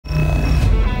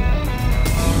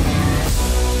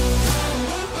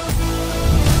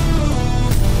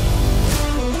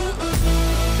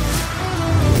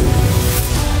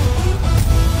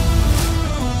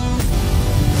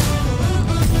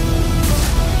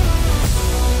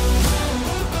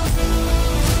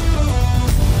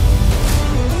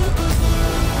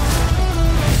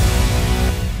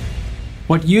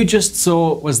What you just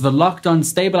saw was the locked-on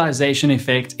stabilization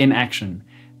effect in action.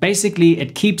 Basically,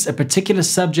 it keeps a particular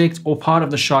subject or part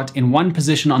of the shot in one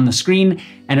position on the screen,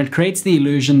 and it creates the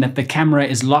illusion that the camera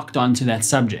is locked onto that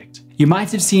subject. You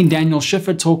might have seen Daniel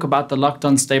Schiffer talk about the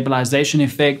locked-on stabilization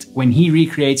effect when he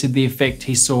recreated the effect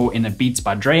he saw in a Beats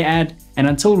by Dre ad, and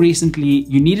until recently,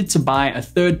 you needed to buy a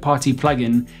third-party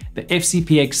plugin, the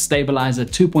FCPX Stabilizer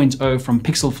 2.0 from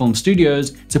Pixel Film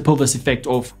Studios, to pull this effect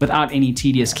off without any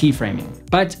tedious keyframing.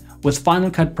 But with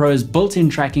Final Cut Pro's built-in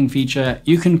tracking feature,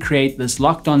 you can create this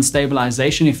locked-on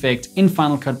stabilization effect in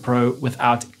Final Cut Pro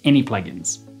without any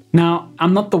plugins. Now,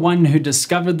 I'm not the one who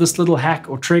discovered this little hack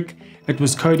or trick. It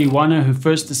was Cody Wanner who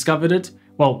first discovered it.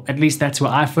 Well, at least that's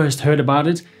where I first heard about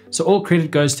it. So all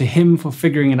credit goes to him for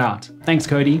figuring it out. Thanks,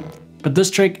 Cody. But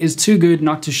this trick is too good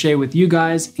not to share with you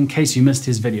guys in case you missed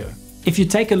his video. If you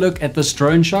take a look at this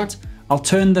drone shot, I'll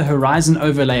turn the horizon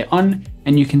overlay on,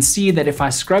 and you can see that if I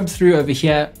scrub through over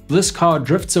here, this car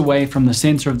drifts away from the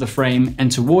center of the frame,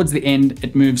 and towards the end,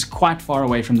 it moves quite far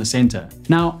away from the center.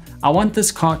 Now, I want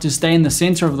this car to stay in the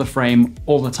center of the frame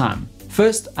all the time.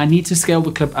 First, I need to scale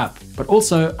the clip up, but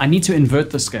also I need to invert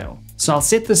the scale. So I'll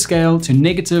set the scale to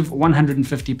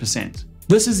 -150%.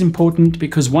 This is important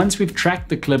because once we've tracked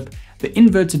the clip, the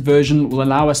inverted version will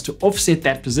allow us to offset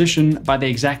that position by the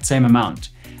exact same amount.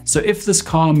 So if this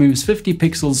car moves 50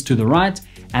 pixels to the right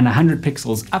and 100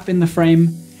 pixels up in the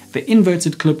frame, the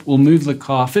inverted clip will move the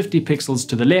car 50 pixels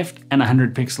to the left and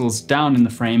 100 pixels down in the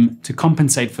frame to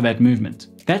compensate for that movement.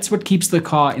 That's what keeps the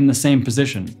car in the same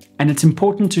position. And it's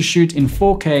important to shoot in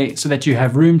 4K so that you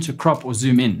have room to crop or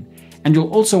zoom in. And you'll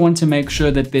also want to make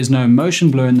sure that there's no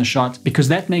motion blur in the shot, because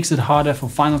that makes it harder for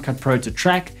Final Cut Pro to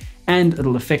track and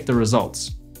it'll affect the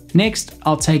results. Next,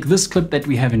 I'll take this clip that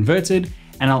we have inverted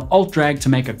and I'll Alt drag to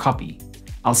make a copy.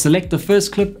 I'll select the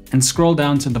first clip and scroll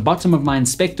down to the bottom of my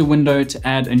inspector window to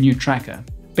add a new tracker.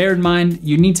 Bear in mind,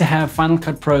 you need to have Final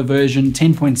Cut Pro version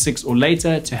 10.6 or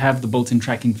later to have the built-in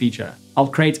tracking feature. I'll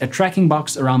create a tracking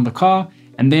box around the car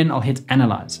and then I'll hit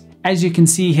Analyze. As you can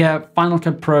see here, Final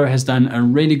Cut Pro has done a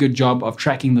really good job of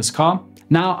tracking this car.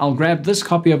 Now I'll grab this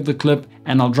copy of the clip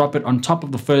and I'll drop it on top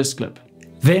of the first clip.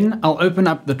 Then I'll open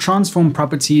up the transform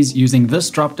properties using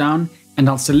this dropdown, and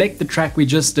I'll select the track we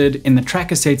just did in the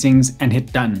tracker settings and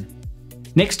hit done.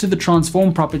 Next to the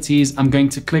transform properties, I'm going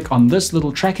to click on this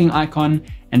little tracking icon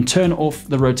and turn off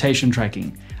the rotation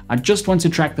tracking. I just want to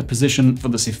track the position for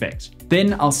this effect.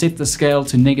 Then I'll set the scale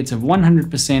to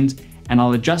 -100% and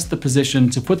I'll adjust the position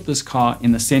to put this car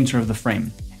in the center of the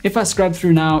frame. If I scrub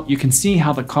through now, you can see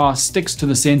how the car sticks to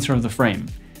the center of the frame.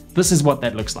 This is what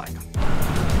that looks like.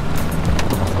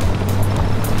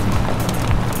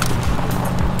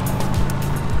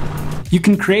 You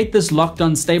can create this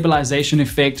locked-on stabilization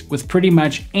effect with pretty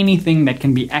much anything that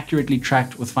can be accurately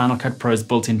tracked with Final Cut Pro's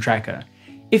built-in tracker.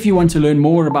 If you want to learn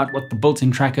more about what the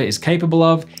built-in tracker is capable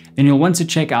of, then you'll want to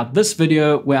check out this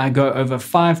video where I go over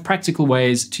 5 practical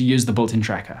ways to use the built-in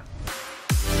tracker.